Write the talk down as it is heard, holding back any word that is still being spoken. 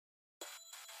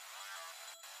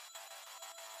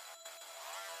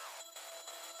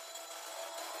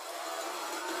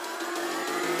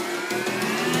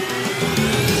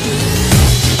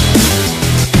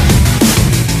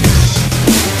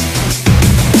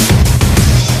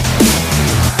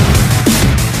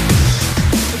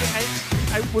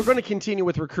we're going to continue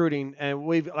with recruiting, and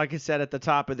like I said at the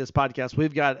top of this podcast,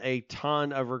 we've got a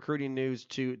ton of recruiting news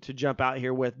to jump out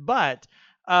here with. But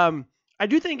I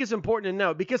do think it's important to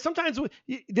know because sometimes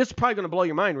this is probably going to blow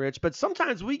your mind, Rich, but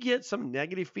sometimes we get some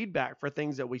negative feedback for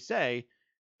things that we say,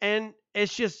 and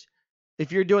it's just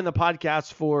if you're doing the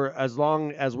podcast for as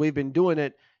long as we've been doing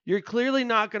it, you're clearly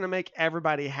not going to make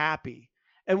everybody happy.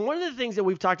 And one of the things that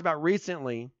we've talked about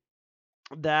recently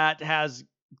that has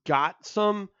got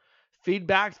some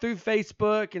feedback through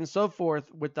Facebook and so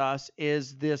forth with us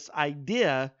is this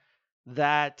idea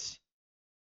that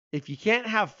if you can't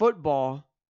have football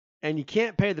and you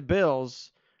can't pay the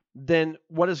bills, then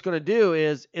what it's going to do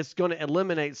is it's going to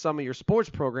eliminate some of your sports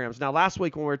programs. Now, last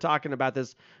week when we were talking about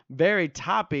this very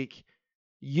topic,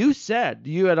 you said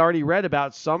you had already read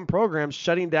about some programs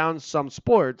shutting down some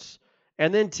sports.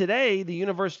 And then today, the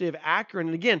University of Akron,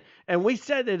 and again, and we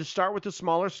said that to start with the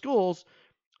smaller schools,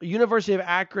 University of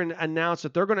Akron announced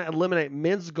that they're going to eliminate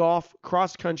men's golf,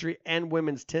 cross country, and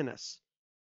women's tennis.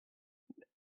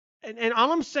 And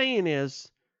all I'm saying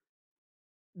is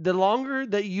the longer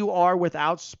that you are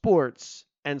without sports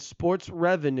and sports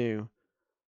revenue,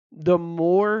 the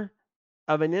more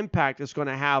of an impact it's going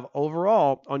to have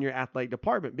overall on your athletic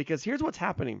department. Because here's what's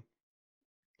happening.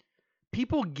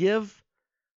 People give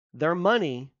their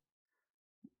money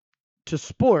to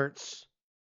sports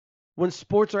when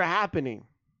sports are happening.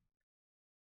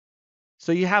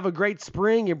 So you have a great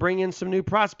spring, you bring in some new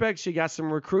prospects, you got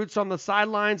some recruits on the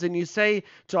sidelines, and you say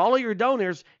to all of your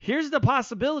donors, here's the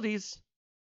possibilities.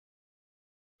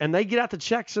 And they get out the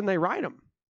checks and they write them.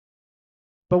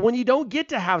 But when you don't get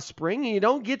to have spring and you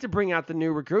don't get to bring out the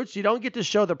new recruits, you don't get to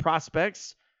show the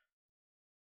prospects,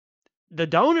 the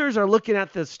donors are looking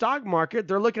at the stock market,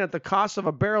 they're looking at the cost of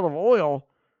a barrel of oil,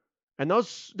 and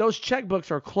those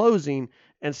checkbooks are closing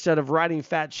instead of writing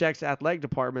fat checks to athletic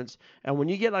departments. And when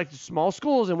you get like the small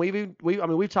schools, and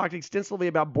we've talked extensively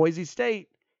about Boise State,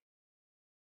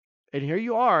 and here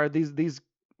you are, these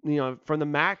from the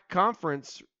MAC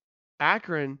conference,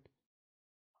 Akron,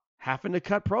 having to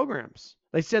cut programs.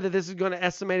 They said that this is going to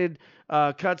estimated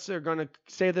cuts are going to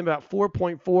save them about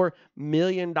 $4.4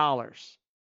 million. Now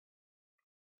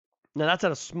that's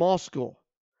at a small school.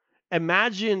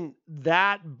 Imagine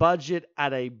that budget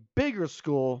at a bigger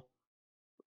school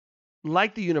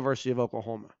like the University of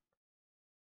Oklahoma.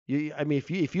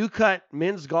 If you cut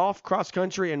men's golf, cross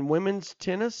country, and women's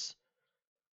tennis,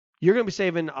 you're going to be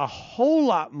saving a whole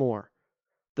lot more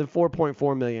than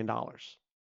 $4.4 million.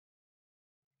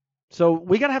 So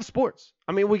we got to have sports.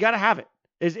 We got to have it.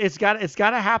 It's got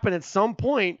to happen at some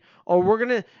point, or we're going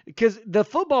to, because the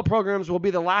football programs will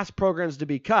be the last programs to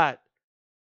be cut.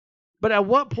 But at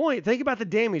what point, think about the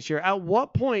damage here. At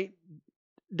what point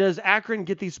does Akron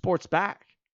get these sports back?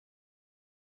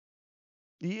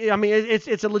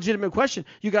 It's a legitimate question.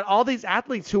 You got all these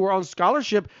athletes who are on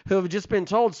scholarship who have just been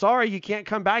told, sorry, you can't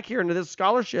come back here into this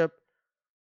scholarship.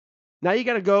 Now you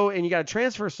got to go and you got to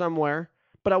transfer somewhere.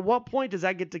 But at what point does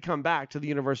that get to come back to the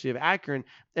University of Akron?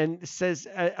 And it says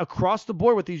across the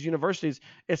board with these universities,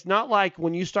 it's not like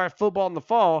when you start football in the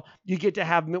fall, you get to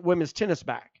have women's tennis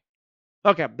back.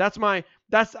 Okay, I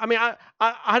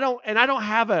don't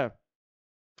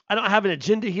have an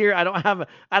agenda here. I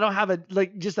don't have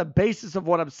just a basis of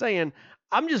what I'm saying.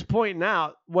 I'm just pointing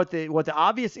out what the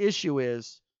obvious issue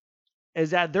is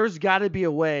that there's got to be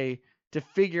a way to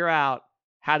figure out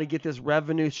how to get this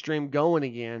revenue stream going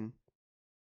again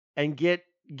and get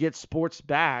sports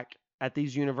back at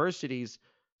these universities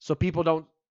so people don't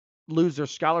lose their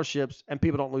scholarships and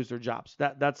people don't lose their jobs.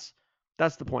 That's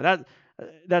the point. I'm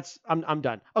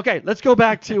done. Okay, let's go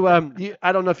back to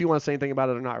I don't know if you want to say anything about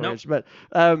it or not, Nope. Rich, but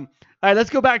all right, let's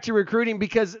go back to recruiting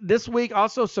because this week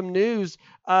also some news.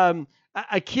 A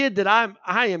kid that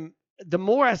I am. The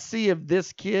more I see of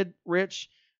this kid, Rich,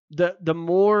 the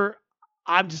more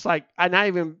I'm just like, and I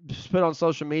even put on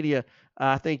social media.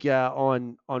 I think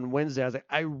on Wednesday, I was like,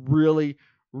 I really,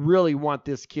 really want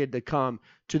this kid to come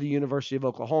to the University of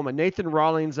Oklahoma. Nathan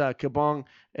Rawlings Kabong,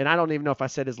 and I don't even know if I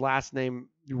said his last name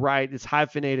right. It's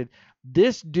hyphenated.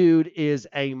 This dude is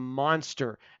a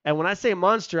monster. And when I say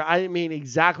monster, I mean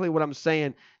exactly what I'm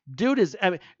saying. Dude is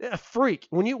a freak.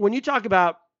 When you talk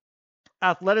about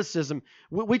athleticism,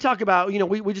 we talk about,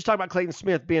 we just talked about Clayton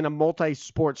Smith being a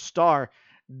multi-sport star.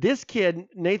 This kid,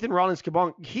 Nathan Rawlings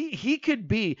Kabong, he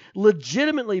could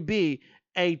legitimately be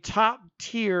a top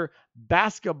tier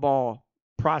basketball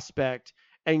prospect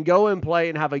and go and play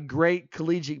and have a great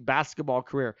collegiate basketball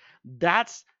career.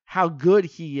 That's how good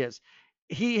he is.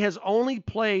 He has only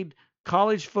played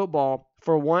college football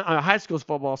for one high school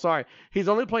football. Sorry, he's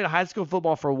only played high school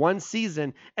football for one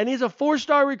season, and he's a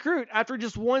 4-star recruit after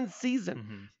just one season.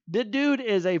 Mm-hmm. The dude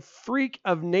is a freak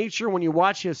of nature. When you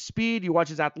watch his speed, you watch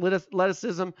his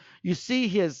athleticism, you see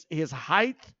his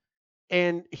height,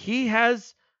 and he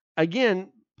has again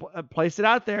placed it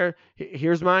out there.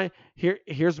 Here's my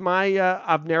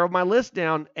I've narrowed my list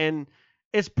down, and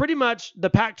it's pretty much the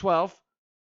Pac-12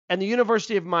 and the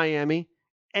University of Miami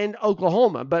and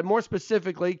Oklahoma, but more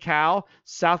specifically Cal,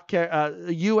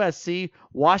 USC,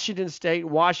 Washington State,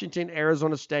 Washington,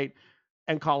 Arizona State,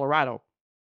 and Colorado.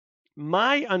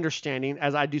 My understanding,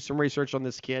 as I do some research on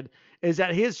this kid, is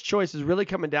that his choice is really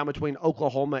coming down between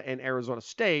Oklahoma and Arizona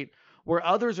State, where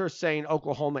others are saying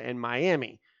Oklahoma and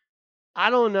Miami. I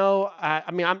don't know. I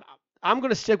mean, I'm going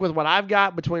to stick with what I've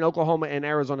got between Oklahoma and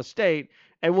Arizona State,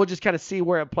 and we'll just kind of see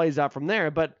where it plays out from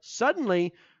there. But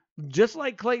suddenly, just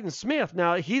like Clayton Smith,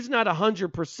 now he's not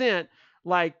 100%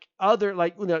 like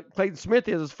Clayton Smith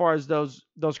is as far as those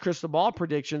crystal ball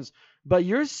predictions, but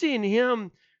you're seeing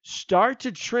him start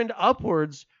to trend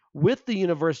upwards with the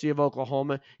University of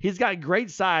Oklahoma. He's got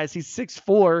great size. He's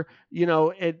 6'4",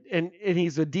 and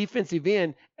he's a defensive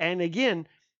end. And again,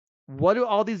 what do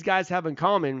all these guys have in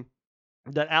common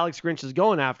that Alex Grinch is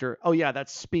going after? Oh yeah,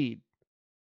 that's speed.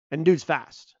 And dude's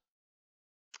fast.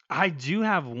 I do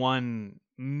have one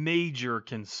major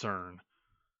concern.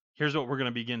 Here's what we're going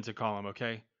to begin to call him,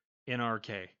 okay?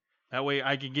 NRK. That way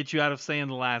I can get you out of saying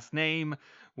the last name.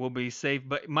 We'll be safe.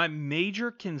 But my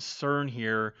major concern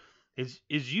here is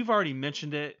you've already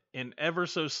mentioned it, and ever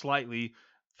so slightly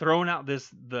thrown out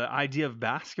the idea of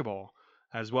basketball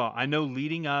as well. I know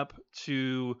leading up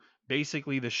to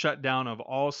basically the shutdown of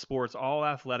all sports, all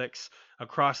athletics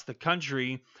across the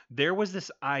country, there was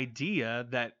this idea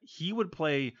that he would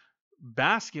play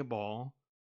basketball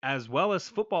as well as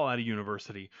football at a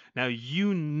university. Now,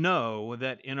 you know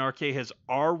that NRK has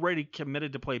already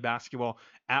committed to play basketball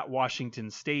at Washington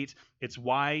State. It's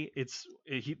why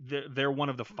they're one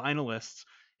of the finalists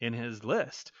in his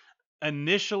list.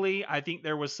 Initially, I think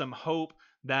there was some hope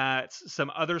that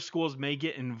some other schools may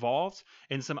get involved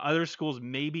and some other schools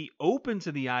may be open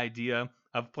to the idea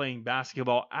of playing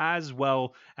basketball as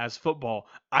well as football.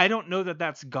 I don't know that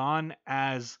that's gone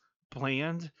as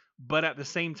planned, but at the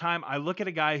same time, I look at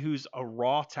a guy who's a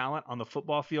raw talent on the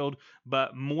football field,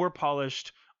 but more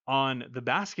polished on the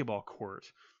basketball court.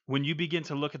 When you begin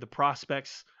to look at the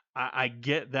prospects, I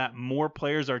get that more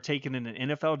players are taken in an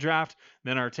NFL draft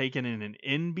than are taken in an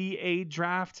NBA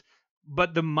draft,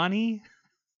 but the money,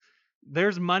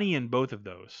 there's money in both of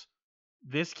those.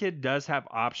 This kid does have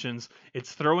options.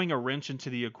 It's throwing a wrench into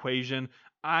the equation.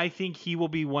 I think he will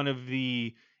be one of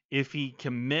if he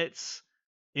commits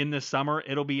in the summer,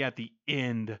 it'll be at the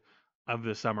end of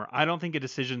the summer. I don't think a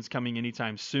decision's coming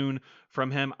anytime soon from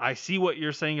him. I see what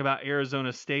you're saying about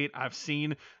Arizona State. I've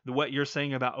seen what you're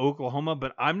saying about Oklahoma,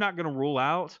 but I'm not going to rule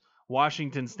out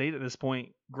Washington State at this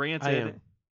point. Granted,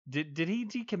 did he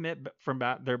decommit from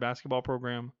their basketball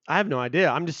program? I have no idea.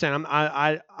 I'm just saying.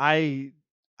 I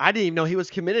didn't even know he was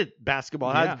committed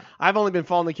basketball. Yeah. I've only been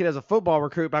following the kid as a football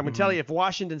recruit, but I'm going to tell Mhm. you, if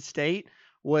Washington State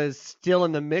was still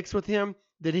in the mix with him,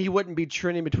 then he wouldn't be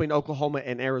trending between Oklahoma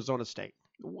and Arizona State.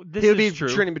 This He would is be true.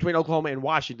 trending between Oklahoma and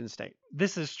Washington State.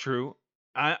 This is true.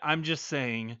 I'm just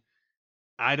saying,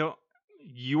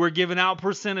 you were giving out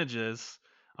percentages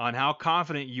on how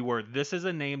confident you were. This is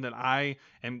a name that I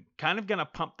am kind of going to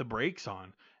pump the brakes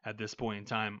on at this point in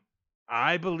time.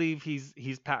 I believe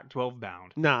he's Pac-12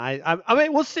 bound. No, I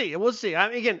mean, we'll see. We'll see. I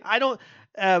mean, again, I don't.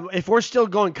 If we're still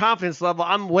going confidence level,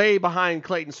 I'm way behind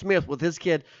Clayton Smith with his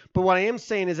kid. But what I am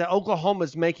saying is that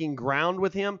Oklahoma's making ground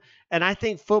with him, and I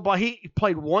think football. He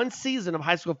played one season of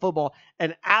high school football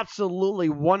and absolutely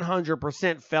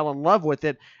 100% fell in love with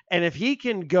it. And if he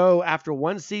can go after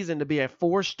one season to be a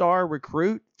 4-star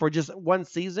recruit for just one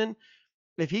season,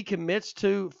 if he commits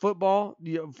to football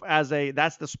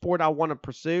that's the sport I want to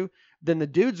pursue, then the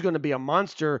dude's going to be a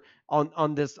monster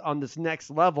on this next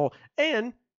level.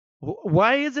 And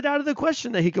why is it out of the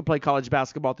question that he could play college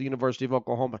basketball at the University of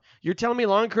Oklahoma? You're telling me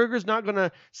Lon Kruger's not going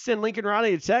to send Lincoln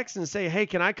Riley a text and say, "Hey,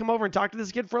 can I come over and talk to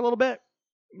this kid for a little bit?"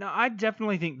 No, I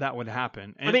definitely think that would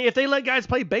happen. I mean, if they let guys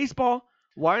play baseball,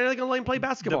 why are they going to let him play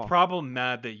basketball? The problem,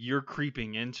 Matt, that you're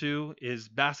creeping into is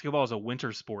basketball is a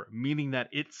winter sport, meaning that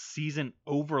its season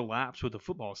overlaps with the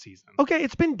football season. Okay,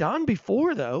 it's been done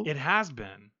before, though. It has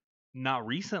been. Not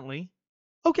recently.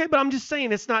 Okay, but I'm just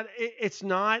saying it's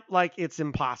not like it's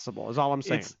impossible, is all I'm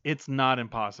saying. It's not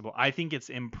impossible. I think it's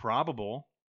improbable,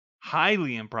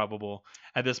 highly improbable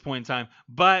at this point in time.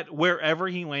 But wherever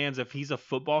he lands, if he's a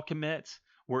football commit,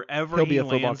 wherever He'll be he a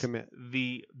football lands, commit.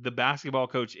 the basketball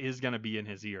coach is going to be in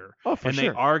his ear. Oh, for And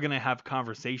sure. they are going to have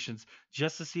conversations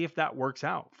just to see if that works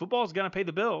out. Football is going to pay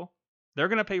the bill. They're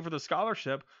going to pay for the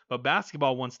scholarship, but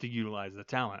basketball wants to utilize the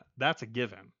talent. That's a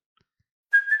given.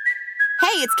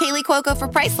 Hey, it's Kaylee Cuoco for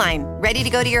Priceline. Ready to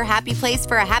go to your happy place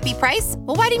for a happy price?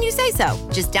 Well, why didn't you say so?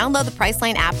 Just download the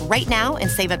Priceline app right now and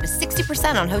save up to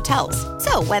 60% on hotels.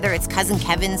 So whether it's Cousin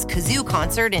Kevin's Kazoo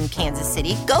Concert in Kansas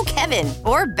City, go Kevin,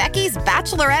 or Becky's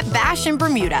Bachelorette Bash in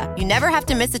Bermuda, you never have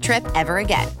to miss a trip ever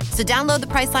again. So download the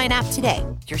Priceline app today.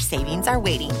 Your savings are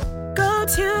waiting. Go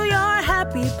to your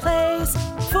happy place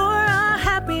for a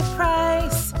happy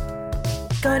price.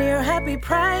 Go to your happy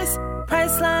price,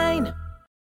 Priceline.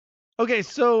 Okay,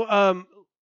 so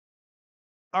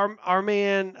our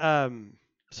man,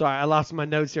 sorry, I lost my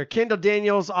notes here. Kendall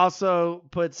Daniels also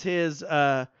puts his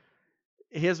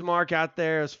mark out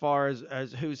there as far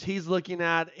as who's he's looking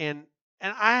at, and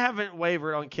I haven't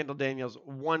wavered on Kendall Daniels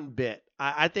one bit.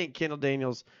 I think Kendall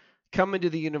Daniels coming to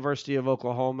the University of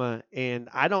Oklahoma, and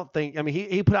I don't think, I mean,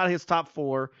 he put out his top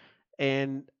 4,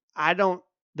 and I don't,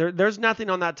 there's nothing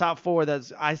on that top 4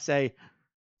 that's I say,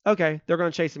 okay, they're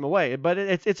going to chase him away. But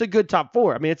it's a good top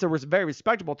 4. I mean, it's a very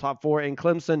respectable top 4 in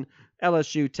Clemson,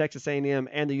 LSU, Texas A&M,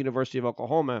 and the University of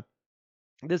Oklahoma.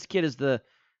 This kid is the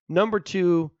number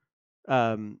 2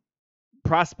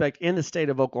 prospect in the state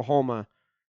of Oklahoma.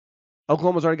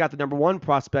 Oklahoma's already got the number 1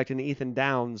 prospect in Ethan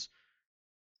Downs.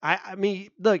 I mean,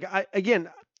 look, again,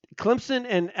 Clemson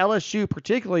and LSU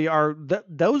particularly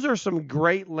those are some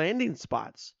great landing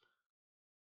spots.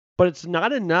 But it's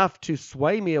not enough to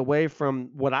sway me away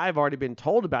from what I've already been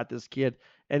told about this kid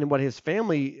and what his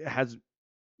family has.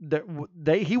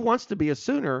 He wants to be a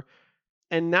Sooner,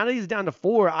 and now that he's down to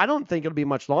 4, I don't think it'll be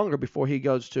much longer before he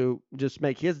goes to just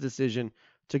make his decision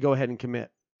to go ahead and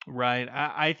commit. Right.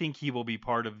 I think he will be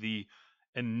part of the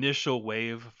initial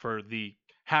wave for the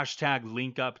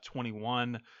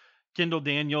 #LinkUp21. Kendall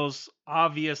Daniels,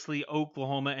 obviously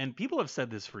Oklahoma, and people have said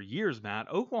this for years, Matt,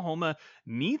 Oklahoma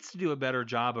needs to do a better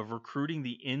job of recruiting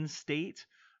the in-state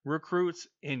recruits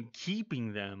and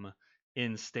keeping them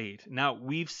in-state. Now,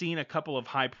 we've seen a couple of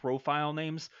high-profile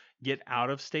names get out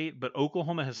of state, but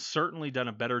Oklahoma has certainly done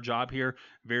a better job here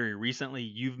very recently.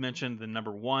 You've mentioned the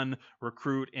number 1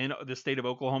 recruit in the state of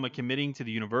Oklahoma committing to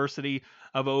the University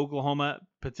of Oklahoma,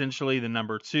 potentially the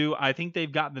number 2. I think they've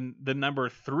got the number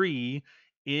 3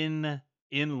 in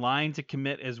line to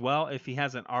commit as well. If he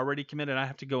hasn't already committed, I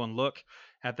have to go and look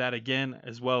at that again,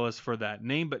 as well as for that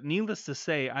name. But needless to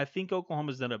say, I think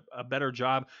Oklahoma's done a better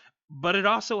job. But it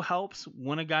also helps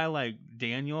when a guy like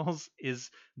Daniels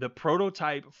is the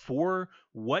prototype for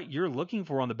what you're looking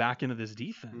for on the back end of this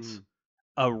defense.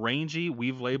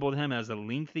 We've labeled him as a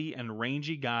lengthy and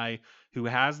rangy guy who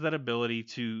has that ability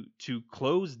to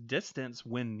close distance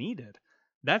when needed.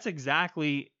 That's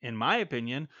exactly, in my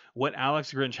opinion, what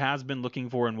Alex Grinch has been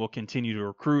looking for and will continue to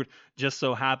recruit. Just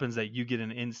so happens that you get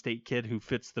an in-state kid who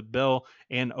fits the bill,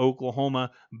 and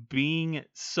Oklahoma being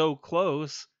so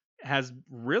close has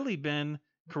really been,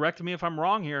 correct me if I'm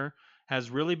wrong here,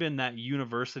 has really been that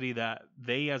university that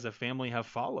they as a family have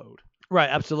followed.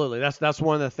 Right, absolutely. That's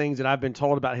one of the things that I've been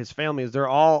told about his family is they're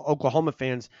all Oklahoma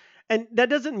fans. And that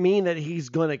doesn't mean that he's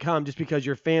going to come just because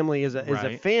your family is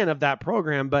a fan of that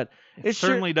program, but it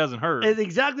certainly doesn't hurt. It's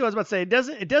exactly what I was about to say.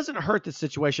 It doesn't hurt the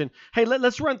situation. Hey,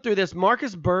 let's run through this.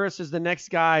 Marcus Burris is the next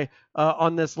guy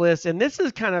on this list, and this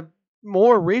is kind of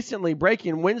more recently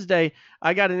breaking. Wednesday,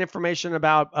 I got an information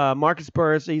about Marcus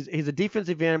Burris. He's a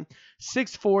defensive end,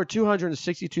 6'4",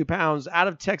 262 pounds, out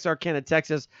of Texarkana,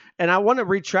 Texas. And I want to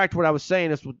retract what I was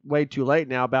saying. It's way too late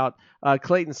now about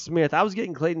Clayton Smith. I was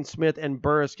getting Clayton Smith and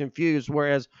Burris confused,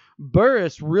 whereas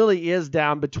Burris really is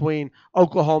down between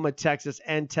Oklahoma, Texas,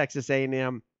 and Texas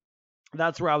A&M.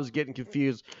 That's where I was getting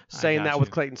confused saying that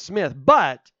with Clayton Smith.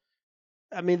 But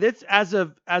I mean, this as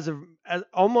of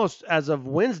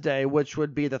Wednesday, which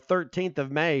would be the 13th of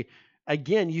May.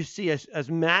 Again, you see a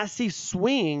massive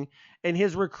swing in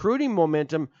his recruiting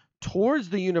momentum towards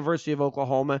the University of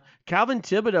Oklahoma. Calvin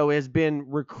Thibodeau has been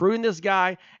recruiting this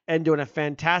guy and doing a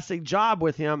fantastic job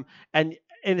with him. And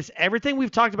it's everything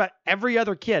we've talked about. Every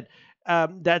other kid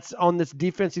that's on this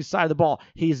defensive side of the ball.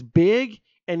 He's big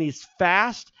and he's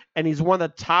fast. And he's one of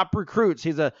the top recruits.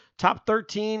 He's a top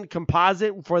 13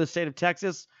 composite for the state of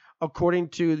Texas, according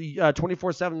to the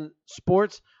 24/7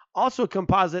 Sports. Also a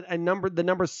composite and the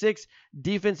number 6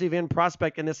 defensive end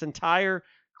prospect in this entire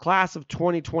class of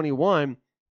 2021.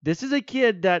 This is a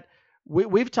kid that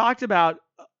we've talked about,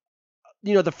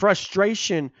 the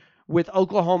frustration with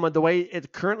Oklahoma, the way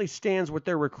it currently stands with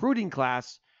their recruiting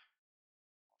class.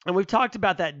 And we've talked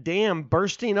about that dam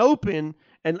bursting open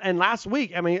And last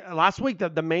week,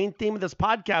 the main theme of this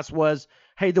podcast was,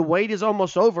 hey, the wait is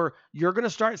almost over. You're going to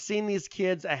start seeing these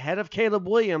kids ahead of Caleb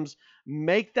Williams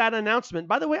make that announcement.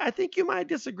 By the way, I think you might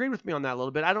disagree with me on that a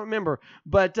little bit. I don't remember,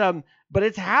 but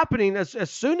it's happening as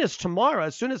soon as tomorrow,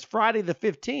 as soon as Friday the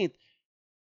 15th.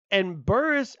 And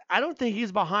Burris, I don't think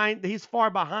he's far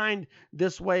behind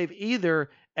this wave either.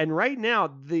 And right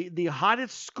now, the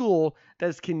hottest school that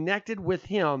is connected with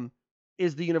him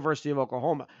is the University of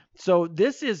Oklahoma. So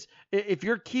this is, if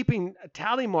you're keeping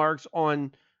tally marks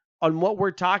on what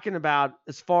we're talking about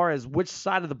as far as which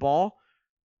side of the ball,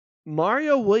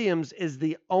 Mario Williams is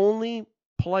the only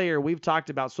player we've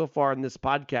talked about so far in this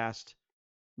podcast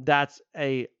that's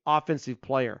a offensive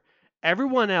player.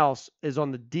 Everyone else is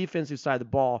on the defensive side of the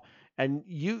ball, and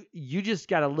you just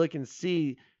got to look and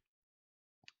see.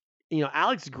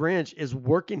 Alex Grinch is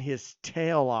working his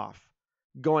tail off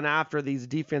going after these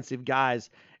defensive guys,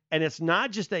 and it's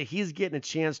not just that he's getting a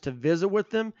chance to visit with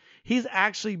them. He's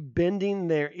actually bending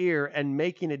their ear and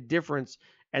making a difference,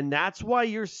 and that's why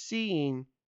you're seeing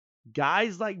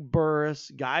guys like Burris,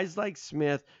 guys like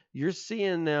Smith, you're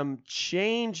seeing them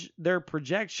change their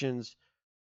projections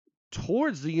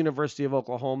towards the University of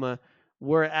Oklahoma.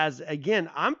 Whereas, again,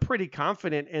 I'm pretty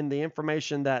confident in the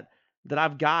information that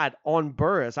I've got on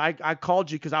Burris. I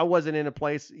called you because I wasn't in a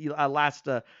place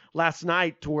last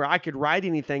night to where I could write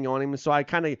anything on him. And so I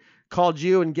kind of called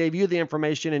you and gave you the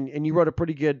information, and you wrote a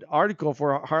pretty good article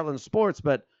for Heartland Sports.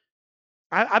 But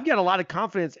I've got a lot of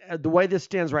confidence the way this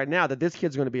stands right now that this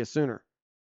kid's going to be a Sooner.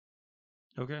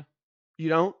 Okay. You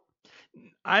don't?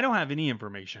 I don't have any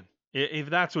information. If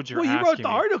that's what you're asking. Well, you wrote the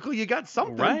article. You got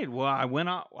something. Right. Well, I went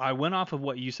off of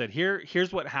what you said.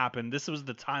 Here's what happened. This was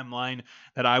the timeline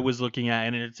that I was looking at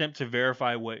in an attempt to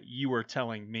verify what you were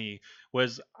telling me.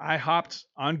 Was I hopped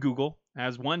on Google,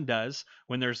 as one does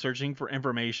when they're searching for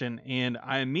information, and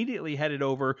I immediately headed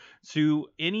over to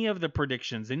any of the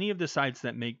predictions, any of the sites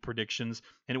that make predictions.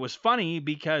 And it was funny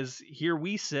because here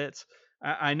we sit.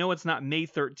 I know it's not May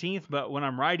 13th, but when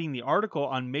I'm writing the article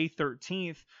on May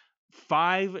 13th,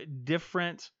 5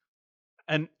 different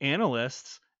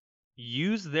analysts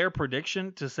used their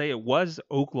prediction to say it was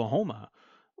Oklahoma.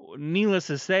 Needless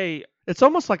to say, it's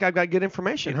almost like I've got good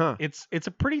information, huh? It's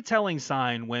a pretty telling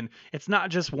sign when it's not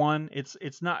just one,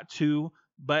 it's not 2,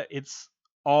 but it's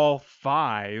all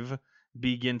 5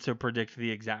 begin to predict the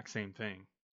exact same thing.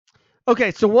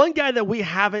 Okay, so one guy that we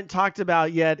haven't talked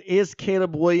about yet is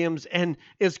Caleb Williams, and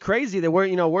it's crazy that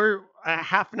we're a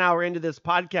half an hour into this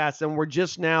podcast and we're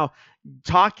just now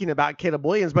talking about Caleb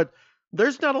Williams, but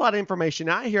there's not a lot of information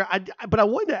out here. But I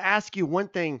wanted to ask you one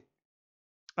thing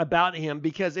about him,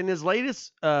 because in his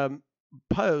latest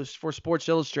post for Sports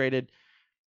Illustrated,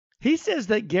 he says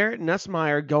that Garrett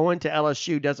Nussmeier going to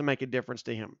LSU doesn't make a difference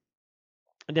to him.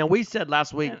 Now, we said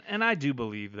last week, and I do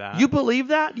believe that. You believe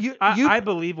that? I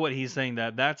believe what he's saying,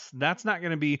 that's not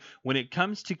going to be, when it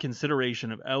comes to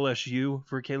consideration of LSU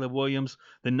for Caleb Williams,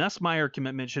 the Nussmeier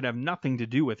commitment should have nothing to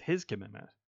do with his commitment.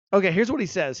 Okay, here's what he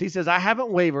says. He says, I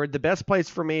haven't wavered. The best place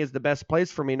for me is the best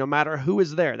place for me, no matter who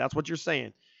is there. That's what you're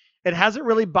saying. It hasn't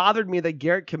really bothered me that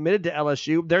Garrett committed to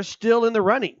LSU. They're still in the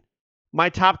running. My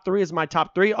top 3 is my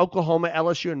top 3, Oklahoma,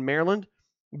 LSU, and Maryland.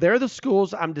 They're the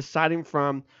schools I'm deciding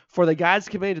from. For the guys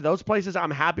committed to those places,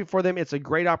 I'm happy for them. It's a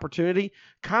great opportunity.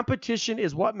 Competition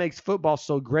is what makes football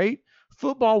so great.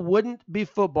 Football wouldn't be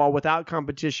football without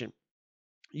competition.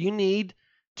 You need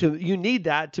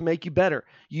that to make you better.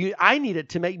 I need it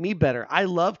to make me better. I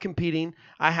love competing.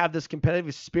 I have this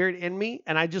competitive spirit in me,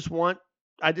 and I just don't want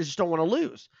to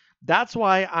lose. That's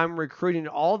why I'm recruiting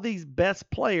all these best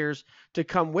players to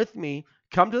come with me,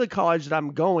 come to the college that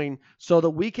I'm going, so that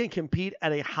we can compete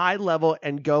at a high level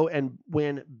and go and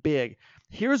win big.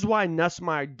 Here's why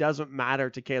Nussmeier doesn't matter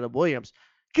to Caleb Williams,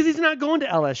 because he's not going to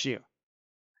LSU.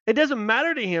 It doesn't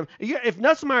matter to him. If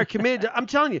Nussmeier committed, I'm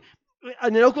telling you,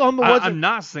 and Oklahoma wasn't. I'm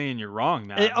not saying you're wrong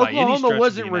now. Oklahoma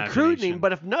wasn't recruiting,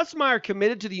 but if Nussmeier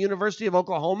committed to the University of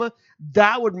Oklahoma,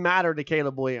 that would matter to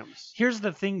Caleb Williams. Here's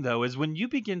the thing, though, is when you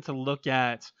begin to look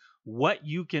at what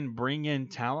you can bring in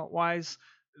talent-wise,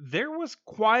 there was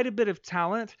quite a bit of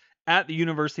talent at the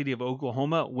University of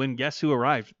Oklahoma when guess who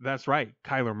arrived? That's right,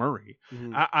 Kyler Murray.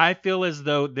 Mm-hmm. I feel as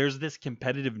though there's this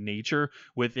competitive nature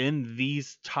within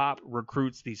these top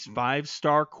recruits, these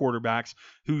 5-star quarterbacks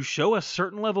who show a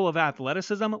certain level of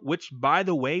athleticism, which, by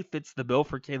the way, fits the bill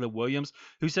for Caleb Williams,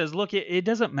 who says, look, it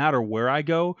doesn't matter where I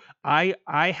go. I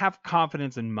have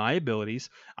confidence in my abilities.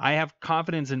 I have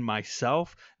confidence in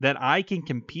myself that I can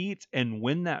compete and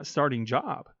win that starting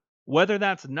job. Whether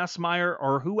that's Nussmeier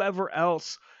or whoever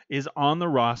else is on the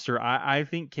roster, I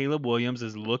think Caleb Williams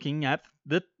is looking at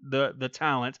the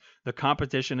talent, the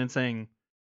competition, and saying,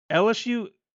 LSU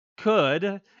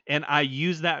could, and I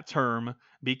use that term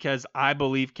because I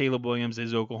believe Caleb Williams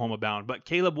is Oklahoma bound, but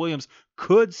Caleb Williams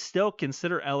could still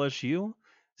consider LSU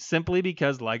simply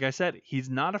because, like I said, he's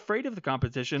not afraid of the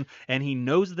competition, and he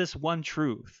knows this one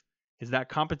truth, is that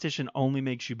competition only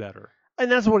makes you better. And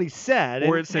that's what he said.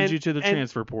 Or it sends you to the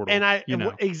transfer portal. And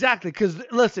exactly, because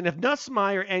listen, if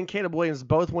Nussmeier and Caleb Williams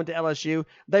both went to LSU,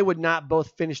 they would not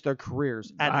both finish their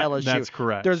careers at LSU. That's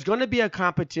correct. There's going to be a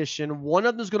competition. One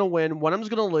of them is going to win, one of them is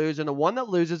going to lose, and the one that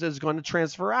loses is going to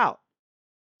transfer out.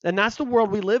 And that's the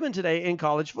world we live in today in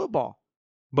college football.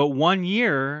 But 1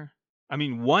 year,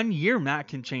 Matt,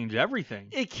 can change everything.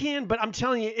 It can, but I'm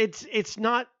telling you, it's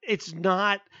not.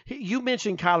 You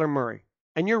mentioned Kyler Murray,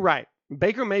 and you're right.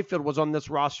 Baker Mayfield was on this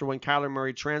roster when Kyler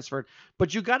Murray transferred,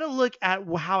 but you got to look at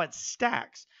how it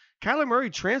stacks. Kyler Murray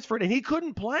transferred and he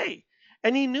couldn't play,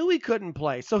 and he knew he couldn't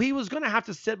play, so he was going to have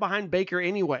to sit behind Baker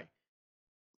anyway.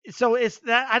 So it's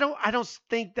that I don't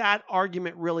think that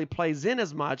argument really plays in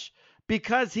as much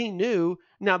because he knew.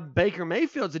 Now Baker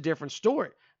Mayfield's a different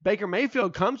story. Baker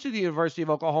Mayfield comes to the University of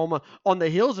Oklahoma on the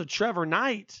heels of Trevor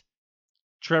Knight.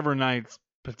 Trevor Knight's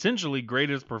potentially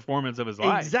greatest performance of his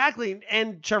life. Exactly.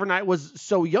 And Trevor Knight was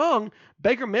so young.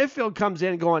 Baker Mayfield comes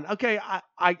in going, okay,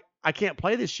 I can't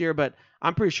play this year, but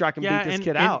I'm pretty sure I can beat this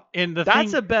kid out. And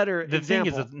that's a better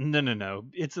example. Thing is, no.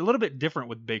 It's a little bit different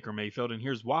with Baker Mayfield, and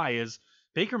here's why: is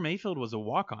Baker Mayfield was a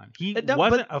walk-on. He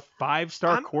wasn't a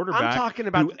 5-star quarterback. I'm talking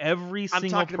about who every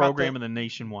single program in the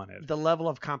nation wanted. The level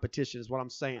of competition is what I'm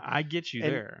saying. I get you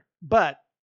there. But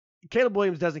Caleb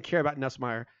Williams doesn't care about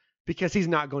Nussmeier because he's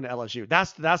not going to LSU.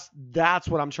 That's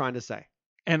what I'm trying to say.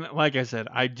 And like I said,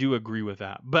 I do agree with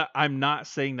that. But I'm not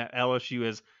saying that LSU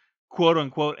is quote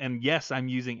unquote, and yes, I'm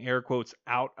using air quotes,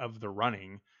 out of the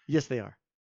running. Yes, they are.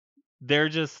 They're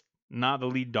just not the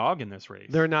lead dog in this race.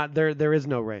 They're not. There is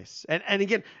no race. And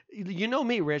again, you know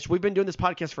me, Rich. We've been doing this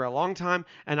podcast for a long time,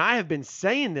 and I have been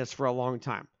saying this for a long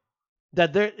time.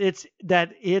 That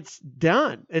it's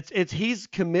done. It's he's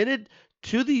committed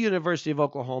to the University of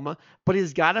Oklahoma, but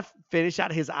he's got to finish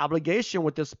out his obligation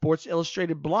with the Sports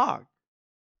Illustrated blog.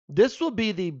 This will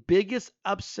be the biggest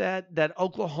upset that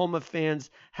Oklahoma fans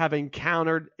have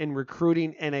encountered in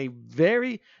recruiting in a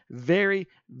very, very,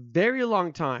 very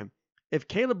long time if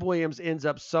Caleb Williams ends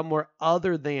up somewhere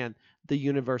other than the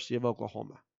University of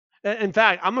Oklahoma. In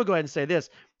fact, I'm going to go ahead and say this.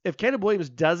 If Caleb Williams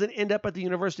doesn't end up at the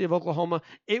University of Oklahoma,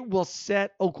 it will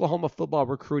set Oklahoma football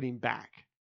recruiting back.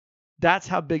 That's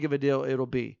how big of a deal it'll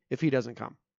be if he doesn't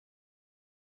come.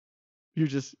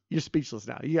 You're speechless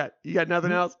now. You got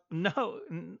nothing else? No.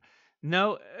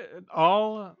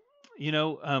 All,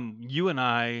 you and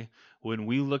I, when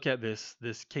we look at this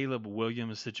Caleb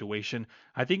Williams situation,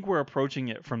 I think we're approaching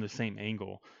it from the same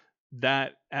angle.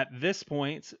 That at this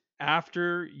point,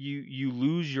 after you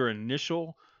lose your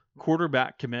initial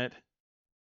quarterback commit,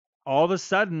 all of a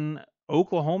sudden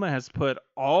Oklahoma has put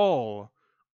all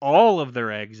of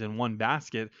their eggs in one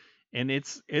basket, and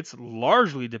it's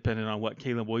largely dependent on what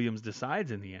Caleb Williams decides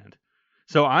in the end.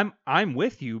 So I'm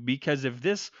with you, because if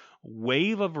this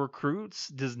wave of recruits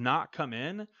does not come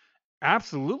in,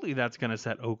 absolutely that's going to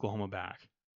set Oklahoma back.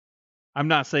 I'm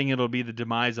not saying it'll be the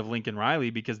demise of Lincoln Riley,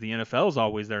 because the NFL is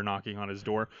always there knocking on his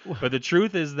door. But the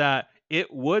truth is that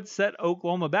it would set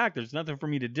Oklahoma back. There's nothing for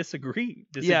me to disagree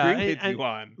with you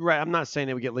on. Right. I'm not saying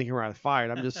they would get Lincoln Riley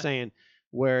fired. I'm just saying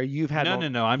where you've had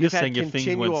no. I'm just saying if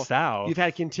things went south, you've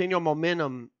had continual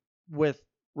momentum with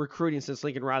recruiting since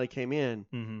Lincoln Riley came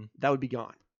in. That would be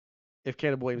gone if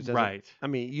Caleb Williams doesn't. Right. I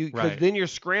mean, because then you're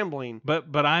scrambling.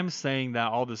 But I'm saying that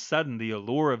all of a sudden the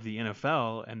allure of the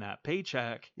NFL and that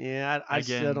paycheck. Yeah, I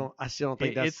still don't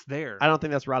think it's there. I don't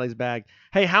think that's Riley's bag.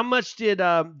 Hey, how much did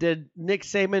Nick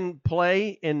Saban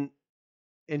play in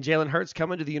Jalen Hurts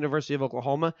coming to the University of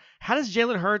Oklahoma? How does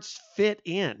Jalen Hurts fit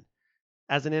in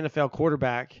as an NFL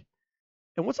quarterback?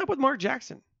 And what's up with Mark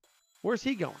Jackson? Where's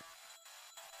he going?